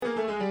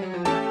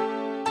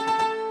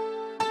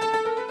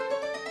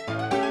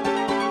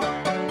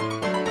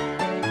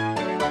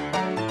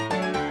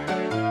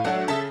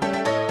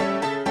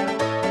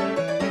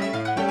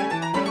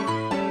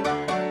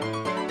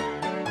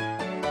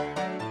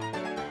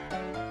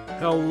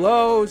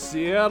Hello,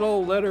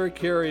 Seattle letter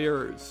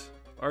carriers.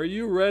 Are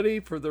you ready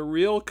for the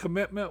real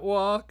commitment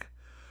walk?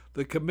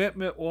 The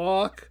commitment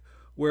walk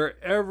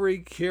where every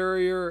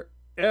carrier,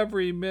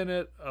 every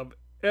minute of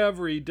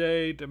every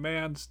day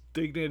demands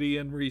dignity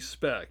and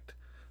respect.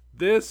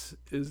 This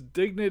is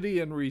Dignity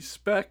and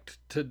Respect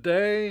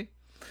Today,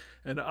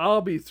 and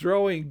I'll be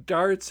throwing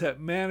darts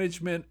at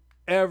management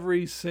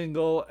every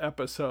single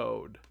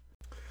episode.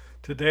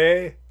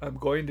 Today, I'm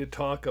going to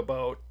talk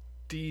about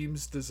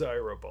Deems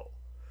Desirable.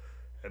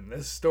 And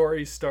this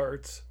story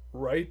starts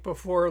right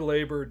before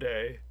Labor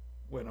Day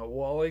when a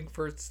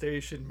Wallingford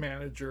station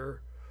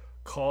manager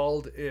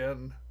called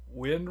in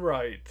Win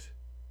Wright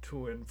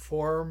to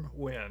inform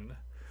Win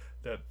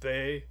that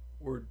they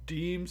were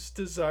deemed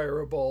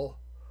desirable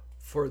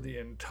for the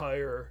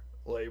entire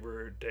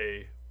Labor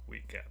Day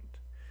weekend.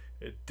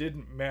 It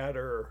didn't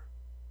matter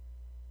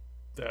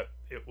that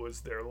it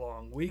was their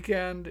long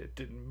weekend. It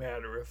didn't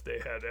matter if they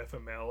had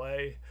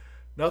FMLA.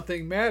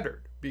 Nothing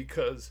mattered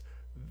because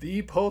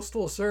the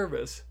Postal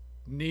Service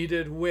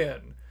needed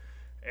Win,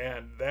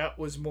 and that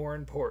was more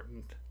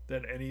important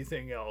than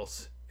anything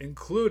else,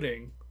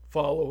 including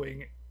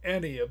following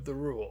any of the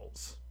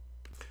rules.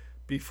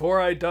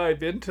 Before I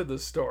dive into the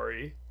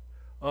story,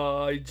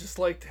 I'd just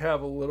like to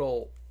have a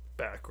little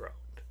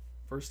background.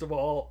 First of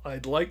all,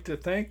 I'd like to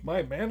thank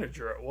my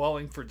manager at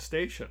Wallingford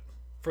Station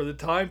for the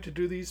time to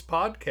do these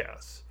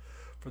podcasts,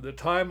 for the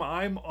time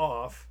I'm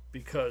off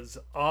because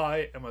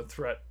I am a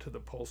threat to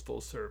the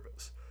Postal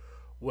Service.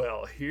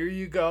 Well, here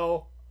you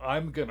go.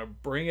 I'm going to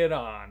bring it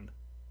on.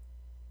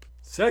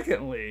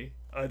 Secondly,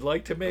 I'd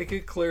like to make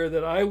it clear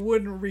that I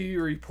wouldn't be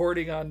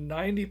reporting on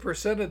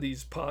 90% of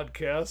these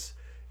podcasts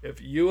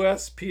if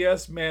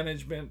USPS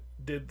management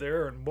did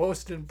their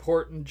most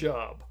important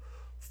job,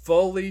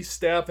 fully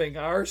staffing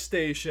our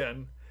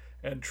station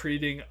and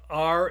treating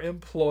our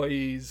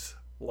employees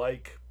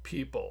like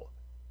people.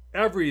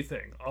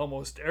 Everything,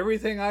 almost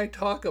everything I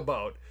talk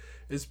about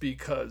is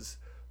because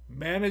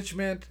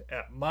management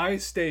at my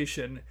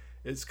station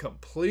is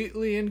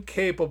completely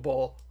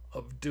incapable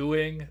of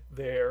doing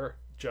their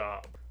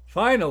job.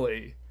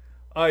 Finally,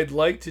 I'd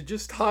like to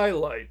just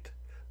highlight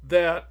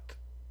that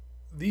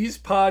these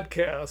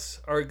podcasts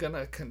are going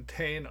to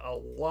contain a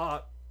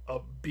lot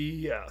of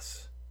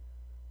BS.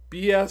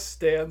 BS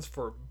stands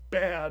for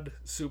bad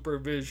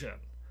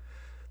supervision.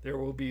 There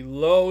will be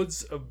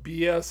loads of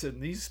BS in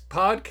these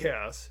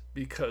podcasts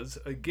because,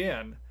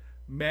 again,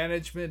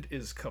 management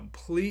is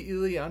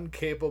completely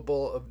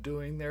incapable of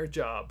doing their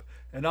job.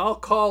 And I'll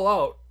call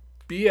out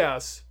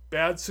BS,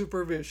 bad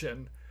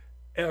supervision,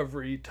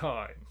 every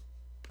time.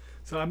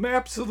 So I'm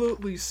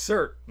absolutely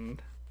certain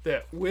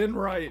that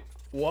Winwright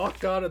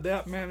walked out of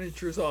that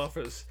manager's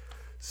office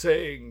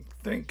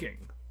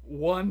thinking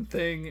one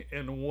thing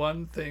and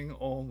one thing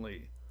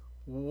only.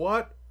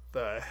 What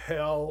the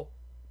hell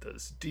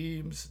does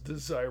Deems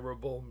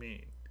Desirable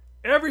mean?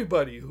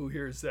 Everybody who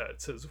hears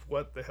that says,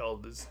 what the hell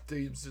does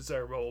Deems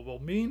Desirable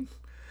mean?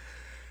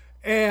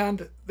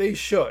 And they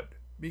should,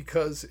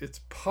 because it's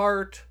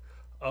part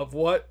of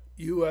what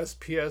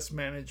USPS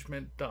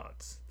management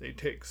does. They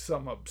take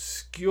some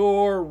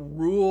obscure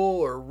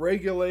rule or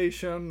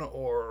regulation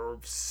or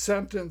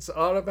sentence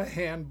out of a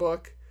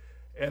handbook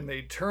and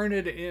they turn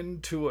it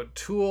into a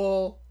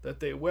tool that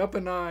they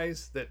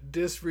weaponize that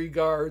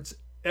disregards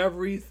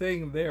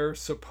everything they're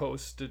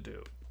supposed to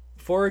do.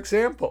 For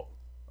example,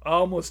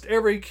 almost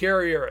every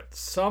carrier at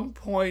some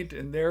point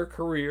in their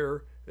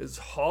career is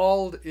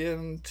hauled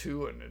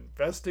into an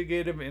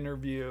investigative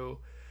interview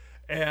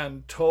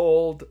and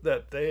told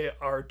that they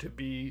are to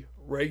be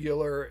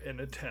regular in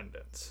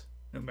attendance.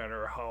 No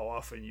matter how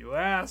often you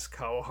ask,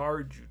 how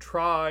hard you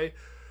try,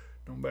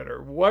 no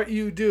matter what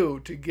you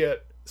do to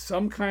get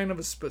some kind of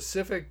a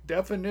specific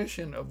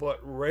definition of what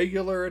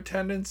regular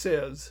attendance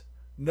is,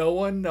 no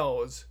one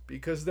knows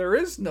because there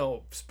is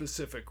no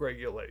specific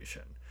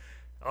regulation.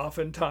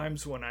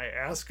 Oftentimes when I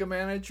ask a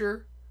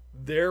manager,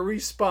 their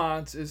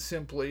response is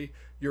simply,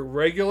 you're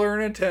regular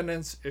in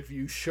attendance if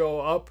you show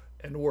up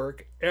and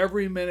work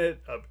every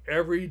minute of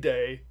every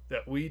day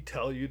that we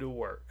tell you to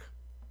work.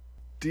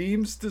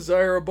 Deems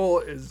Desirable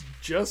is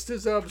just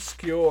as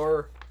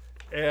obscure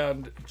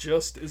and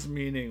just as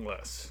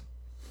meaningless.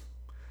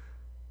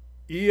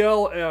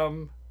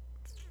 ELM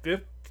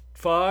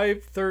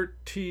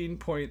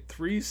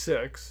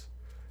 513.36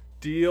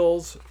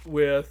 deals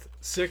with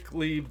sick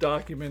leave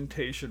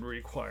documentation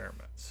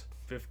requirements.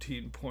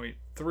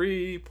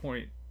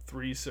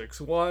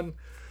 15.3.361,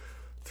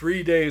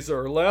 3 days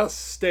or less,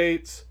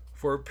 states,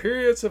 for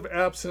periods of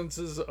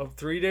absences of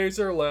 3 days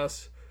or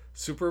less,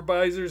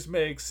 supervisors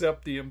may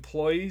accept the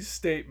employee's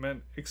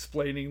statement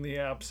explaining the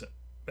absence.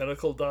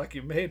 Medical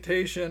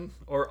documentation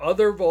or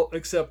other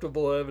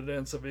acceptable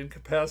evidence of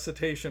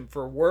incapacitation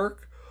for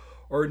work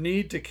or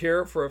need to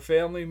care for a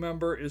family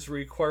member is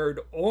required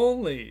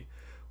only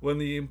when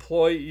the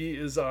employee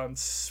is on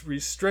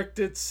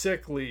restricted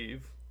sick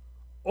leave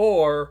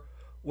or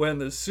when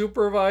the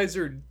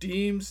supervisor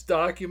deems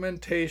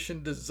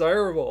documentation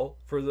desirable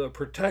for the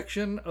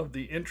protection of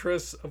the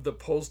interests of the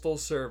Postal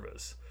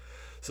Service.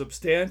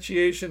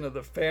 Substantiation of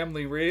the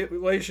family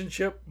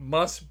relationship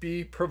must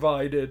be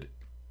provided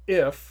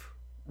if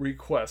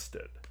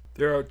requested.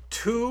 There are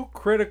two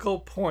critical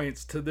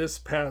points to this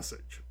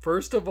passage.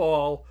 First of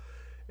all,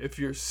 if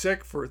you're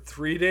sick for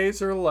 3 days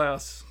or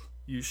less,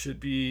 you should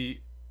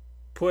be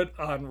put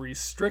on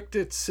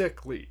restricted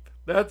sick leave.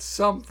 That's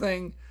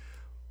something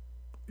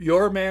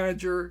your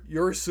manager,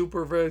 your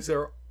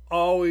supervisor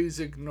always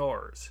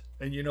ignores.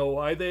 And you know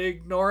why they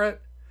ignore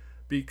it?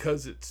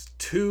 Because it's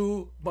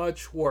too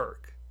much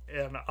work.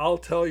 And I'll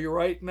tell you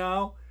right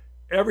now,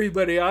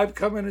 everybody I've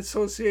come in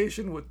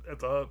association with at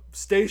the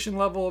station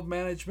level of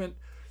management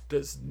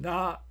does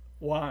not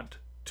want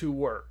to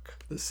work.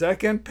 The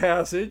second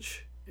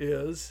passage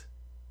is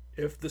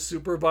if the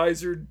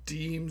supervisor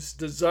deems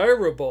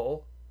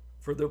desirable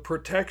for the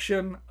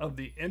protection of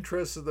the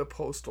interests of the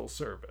Postal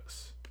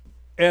Service.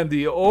 And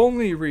the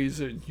only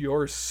reason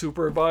your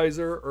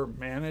supervisor or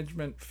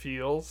management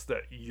feels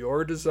that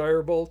you're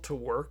desirable to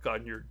work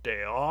on your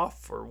day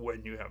off or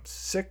when you have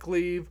sick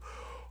leave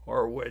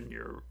or when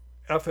you're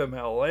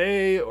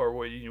FMLA or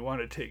when you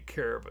want to take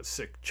care of a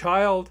sick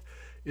child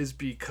is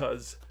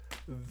because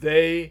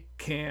they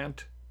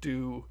can't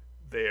do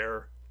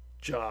their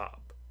job.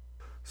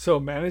 So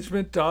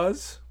management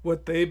does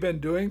what they've been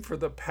doing for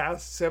the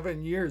past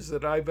 7 years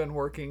that I've been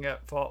working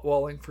at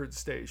Wallingford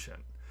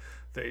Station.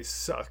 They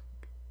suck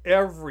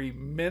every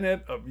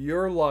minute of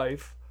your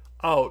life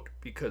out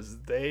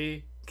because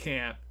they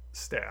can't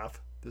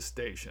staff the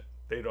station.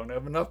 They don't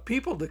have enough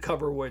people to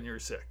cover when you're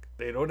sick.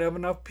 They don't have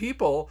enough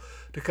people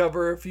to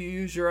cover if you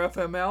use your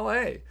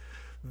FMLA.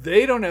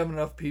 They don't have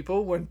enough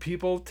people when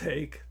people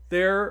take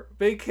their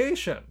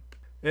vacation.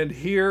 And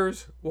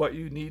here's what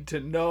you need to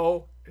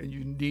know and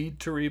you need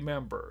to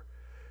remember.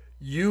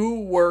 You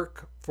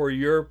work for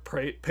your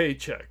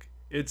paycheck.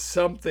 It's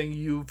something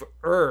you've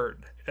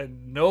earned.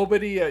 And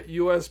nobody at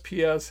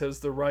USPS has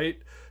the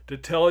right to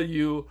tell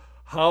you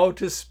how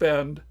to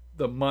spend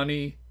the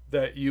money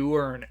that you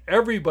earn.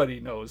 Everybody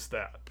knows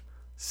that.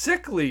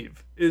 Sick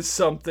leave is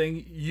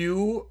something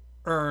you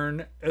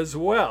earn as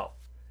well.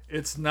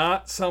 It's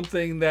not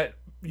something that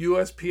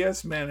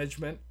USPS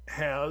management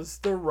has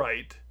the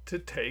right to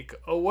take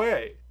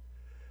away.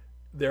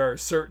 There are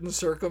certain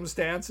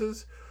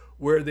circumstances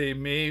where they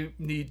may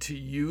need to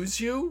use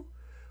you,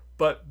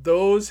 but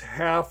those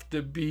have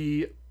to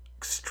be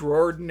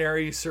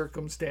extraordinary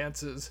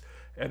circumstances.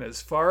 And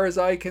as far as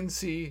I can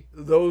see,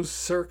 those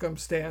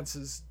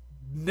circumstances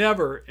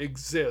never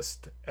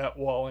exist at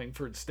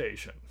Wallingford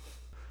Station.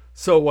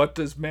 So what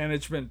does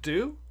management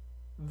do?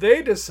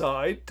 They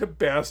decide to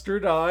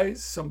bastardize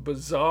some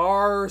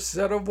bizarre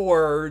set of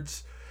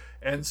words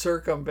and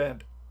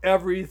circumvent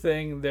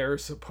everything they're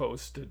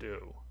supposed to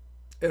do.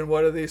 And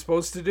what are they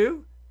supposed to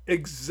do?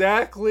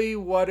 Exactly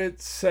what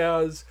it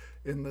says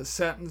in the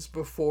sentence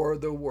before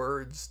the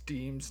words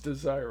deems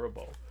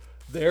desirable.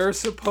 They're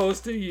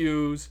supposed to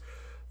use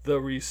the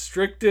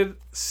restricted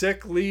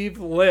sick leave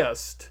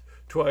list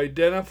to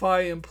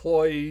identify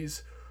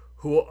employees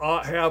who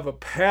have a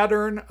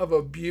pattern of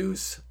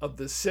abuse of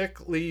the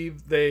sick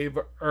leave they've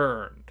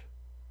earned.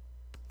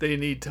 They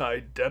need to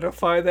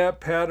identify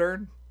that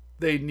pattern.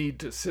 They need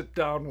to sit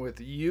down with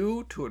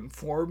you to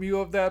inform you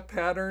of that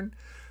pattern.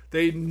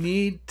 They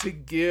need to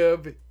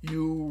give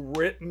you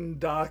written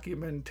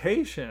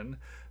documentation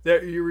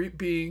that you're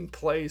being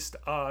placed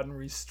on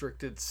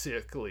restricted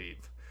sick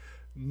leave.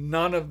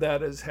 None of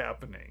that is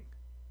happening.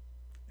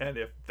 And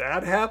if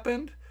that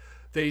happened,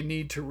 they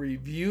need to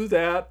review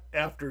that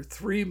after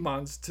 3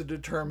 months to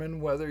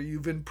determine whether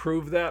you've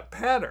improved that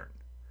pattern.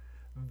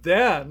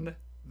 Then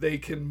they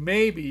can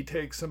maybe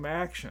take some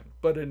action.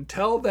 But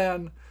until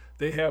then,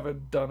 they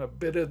haven't done a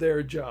bit of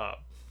their job.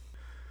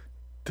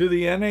 To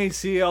the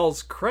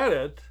NACL's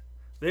credit,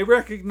 they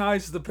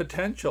recognize the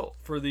potential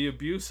for the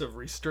abuse of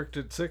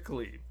restricted sick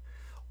leave.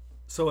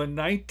 So in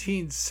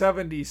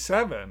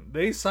 1977,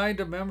 they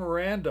signed a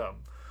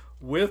memorandum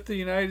with the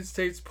United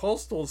States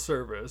Postal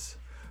Service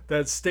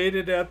that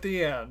stated at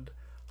the end,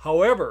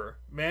 however,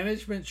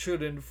 management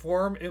should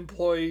inform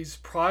employees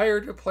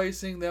prior to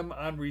placing them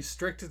on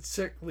restricted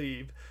sick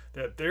leave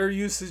that their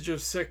usage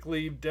of sick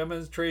leave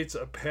demonstrates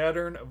a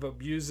pattern of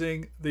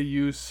abusing the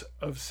use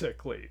of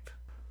sick leave.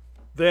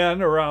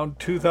 Then, around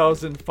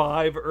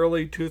 2005,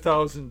 early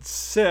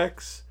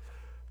 2006,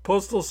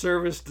 Postal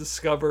Service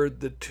discovered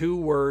the two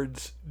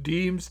words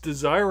deems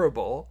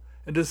desirable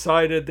and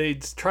decided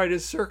they'd try to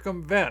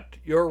circumvent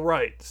your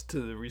rights to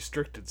the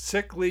restricted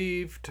sick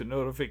leave, to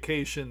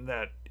notification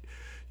that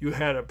you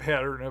had a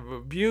pattern of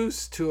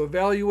abuse, to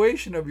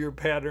evaluation of your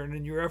pattern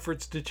and your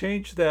efforts to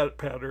change that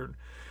pattern.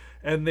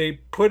 And they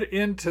put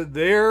into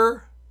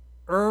their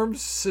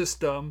ERMS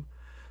system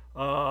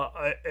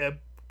a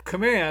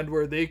command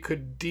where they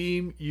could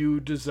deem you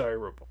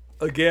desirable.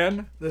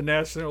 Again, the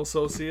National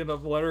Association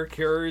of Letter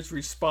Carriers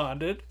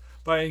responded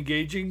by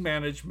engaging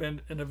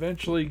management and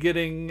eventually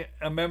getting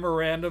a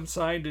memorandum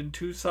signed in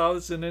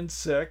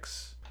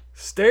 2006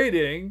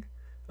 stating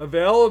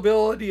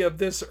availability of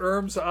this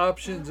ERMS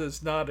option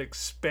does not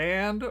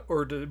expand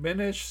or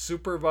diminish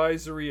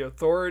supervisory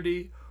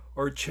authority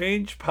or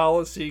change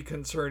policy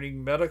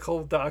concerning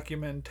medical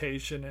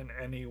documentation in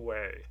any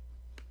way.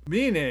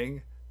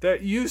 Meaning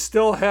that you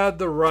still had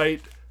the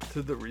right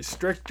to the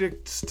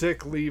restricted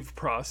sick leave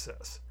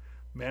process.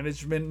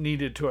 Management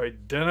needed to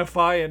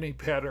identify any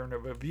pattern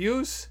of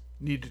abuse,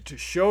 needed to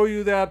show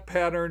you that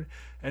pattern,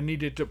 and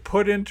needed to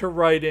put into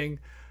writing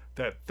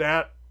that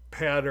that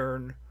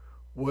pattern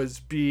was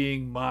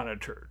being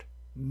monitored.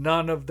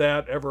 None of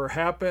that ever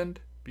happened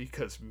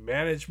because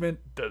management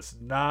does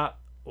not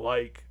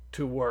like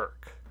to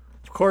work.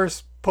 Of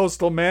course,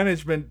 postal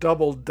management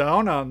doubled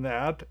down on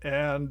that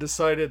and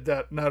decided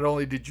that not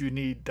only did you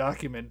need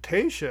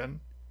documentation,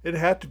 it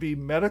had to be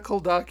medical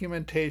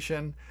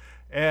documentation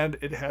and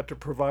it had to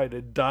provide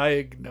a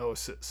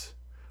diagnosis.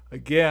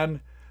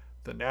 Again,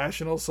 the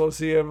National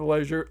Association of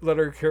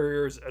Letter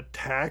Carriers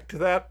attacked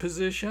that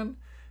position,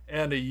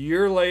 and a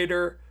year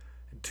later,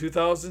 in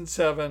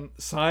 2007,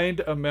 signed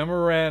a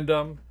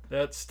memorandum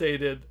that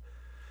stated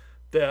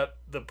that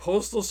the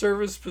Postal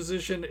Service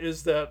position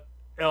is that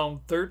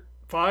ELM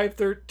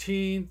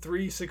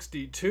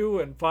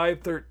 513-362 and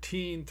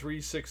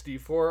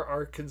 513-364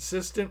 are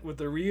consistent with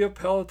the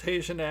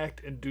Rehabilitation Act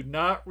and do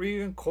not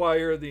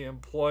require the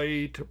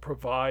employee to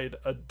provide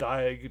a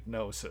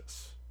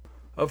diagnosis.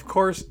 Of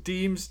course,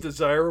 Deems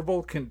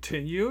Desirable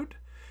continued,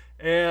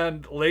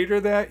 and later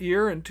that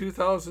year in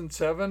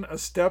 2007, a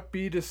Step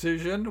B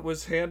decision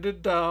was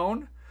handed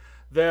down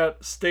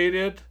that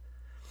stated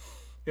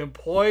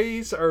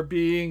employees are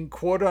being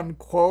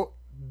quote-unquote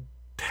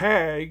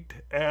tagged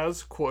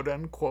as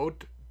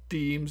quote-unquote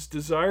Deems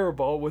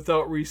Desirable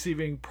without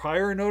receiving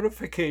prior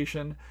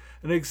notification,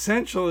 and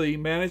essentially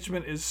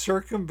management is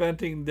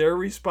circumventing their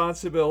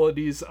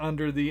responsibilities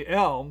under the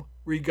ELM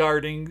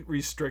regarding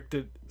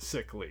restricted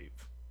sick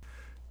leave.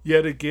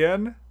 Yet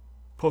again,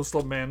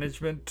 postal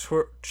management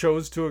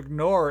chose to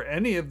ignore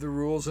any of the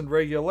rules and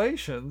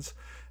regulations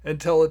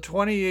until a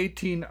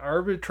 2018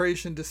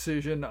 arbitration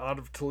decision out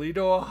of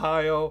Toledo,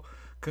 Ohio,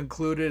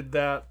 concluded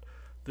that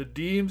the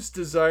Deems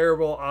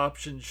Desirable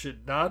option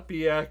should not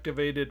be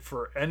activated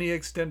for any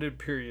extended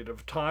period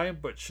of time,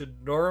 but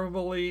should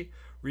normally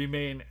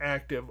remain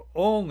active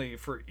only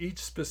for each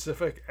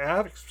specific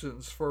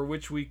absence for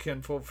which we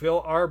can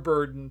fulfill our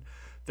burden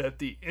that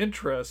the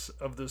interests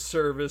of the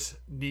service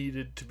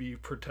needed to be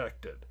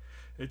protected.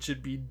 It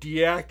should be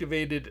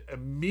deactivated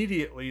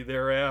immediately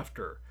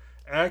thereafter.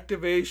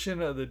 Activation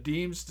of the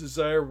Deems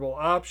Desirable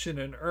option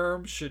in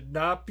ERM should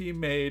not be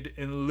made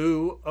in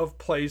lieu of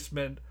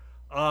placement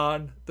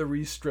on the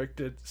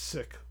restricted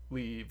sick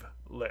leave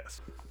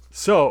list.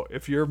 So,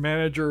 if your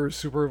manager or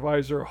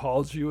supervisor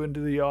hauls you into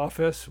the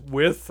office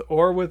with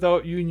or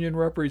without union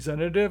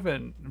representative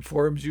and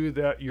informs you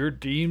that you're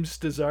Deems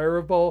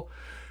Desirable,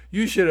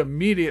 you should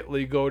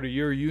immediately go to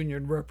your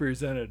union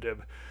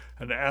representative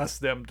and ask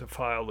them to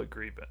file a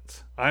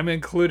grievance. I'm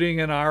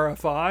including an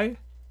RFI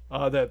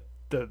that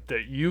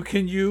you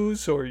can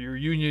use or your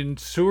union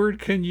steward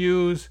can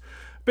use.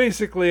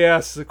 Basically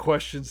asks the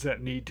questions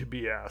that need to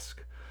be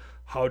asked.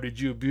 How did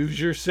you abuse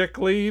your sick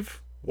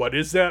leave? What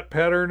is that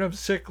pattern of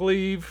sick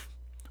leave?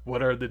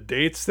 What are the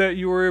dates that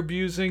you were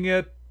abusing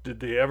it? Did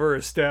they ever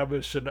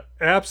establish an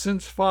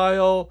absence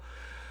file?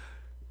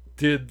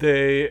 Did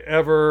they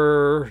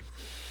ever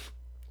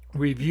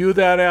review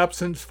that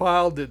absence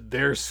file? Did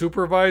their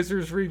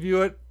supervisors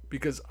review it?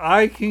 Because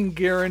I can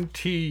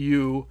guarantee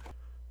you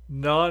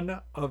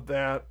none of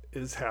that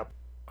is happening.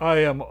 I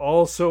am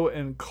also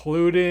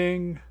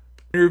including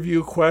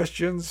interview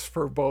questions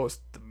for both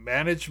the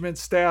management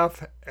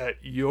staff at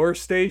your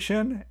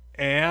station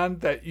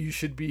and that you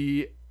should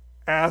be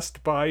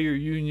asked by your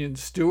union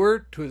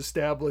steward to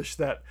establish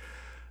that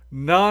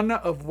none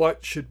of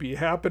what should be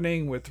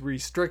happening with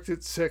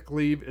restricted sick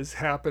leave is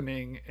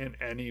happening in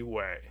any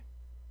way.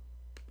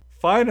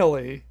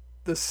 Finally,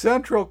 the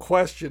central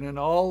question in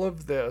all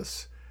of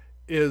this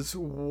is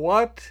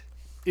what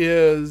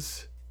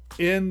is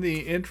in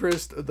the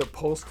interest of the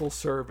Postal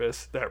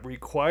Service that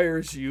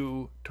requires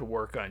you to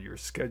work on your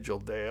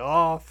scheduled day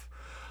off,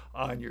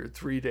 on your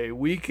 3-day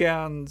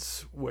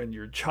weekends, when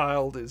your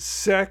child is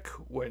sick,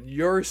 when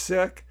you're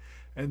sick?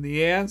 And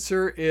the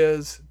answer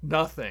is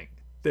nothing.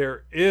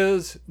 There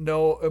is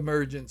no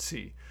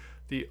emergency.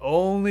 The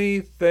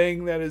only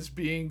thing that is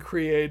being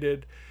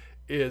created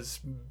is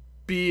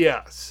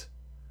BS.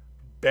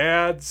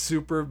 Bad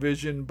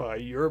supervision by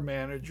your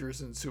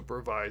managers and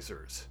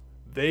supervisors.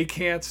 They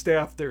can't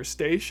staff their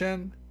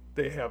station.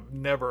 They have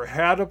never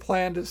had a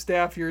plan to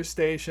staff your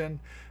station.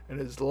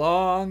 And as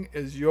long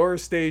as your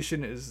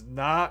station is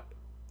not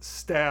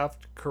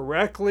staffed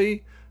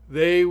correctly,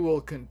 they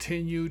will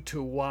continue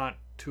to want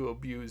to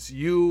abuse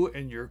you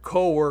and your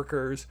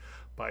coworkers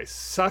by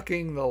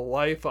sucking the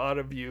life out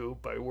of you,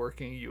 by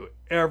working you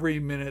every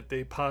minute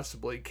they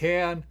possibly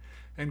can,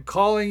 and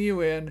calling you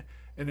in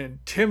and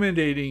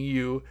intimidating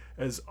you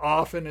as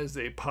often as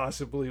they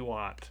possibly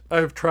want.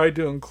 I've tried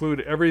to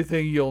include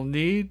everything you'll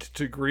need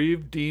to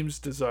grieve Deems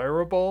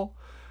Desirable.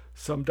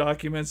 Some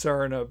documents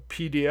are in a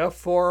PDF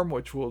form,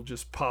 which will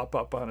just pop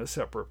up on a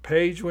separate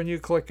page when you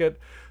click it.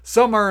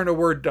 Some are in a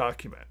Word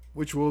document.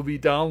 which will be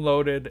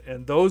downloaded,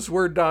 and those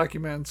Word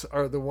documents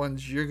are the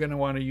ones you're going to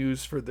want to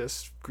use for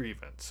this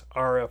grievance.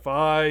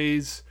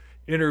 RFIs,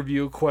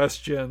 interview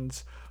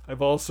questions.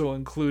 I've also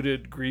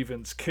included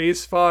grievance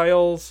case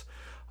files,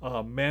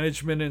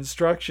 management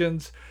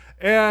instructions,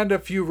 and a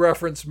few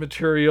reference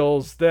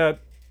materials that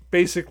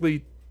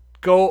basically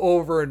go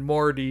over in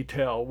more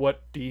detail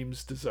what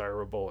deems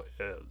desirable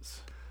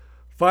is.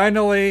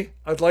 Finally,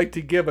 I'd like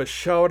to give a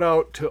shout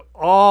out to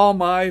all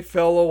my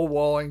fellow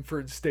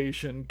Wallingford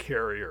Station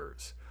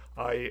carriers.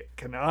 I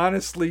can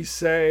honestly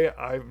say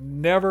I've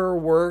never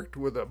worked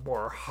with a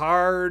more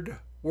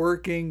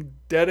hard-working,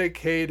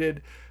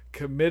 dedicated,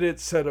 committed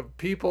set of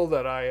people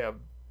that I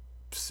am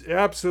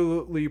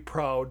absolutely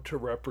proud to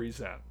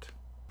represent.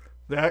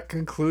 That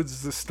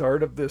concludes the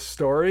start of this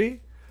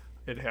story.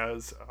 It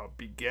has a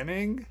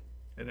beginning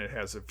and it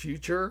has a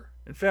future.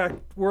 In fact,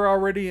 we're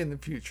already in the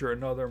future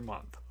another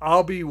month.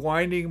 I'll be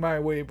winding my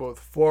way both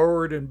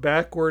forward and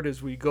backward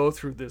as we go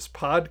through this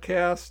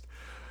podcast.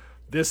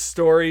 This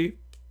story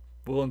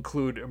will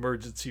include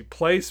emergency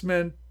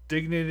placement,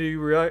 dignity,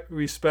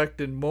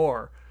 respect, and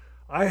more.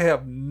 I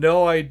have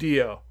no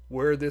idea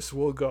where this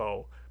will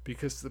go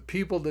because the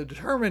people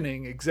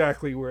determining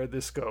exactly where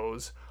this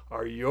goes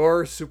are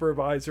your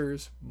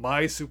supervisors,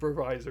 my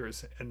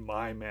supervisors, and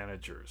my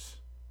managers.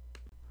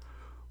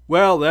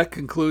 Well, that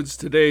concludes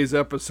today's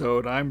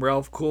episode. I'm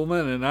Ralph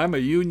Kuhlman, and I'm a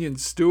union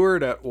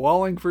steward at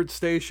Wallingford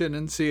Station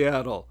in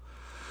Seattle.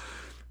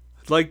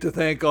 I'd like to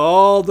thank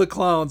all the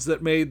clowns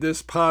that made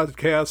this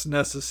podcast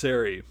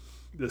necessary.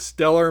 The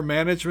stellar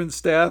management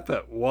staff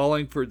at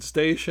Wallingford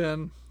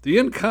Station, the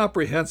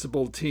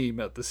incomprehensible team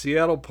at the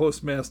Seattle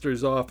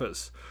Postmaster's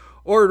office,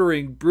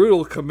 ordering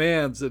brutal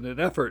commands in an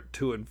effort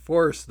to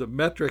enforce the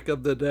metric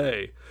of the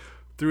day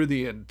through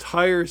the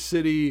entire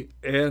city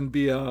and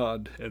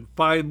beyond. And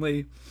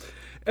finally,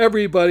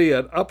 everybody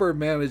at upper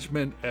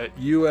management at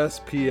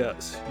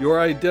USPS.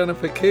 Your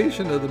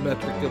identification of the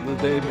metric of the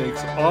day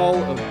makes all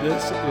of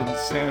this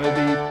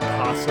insanity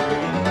possible.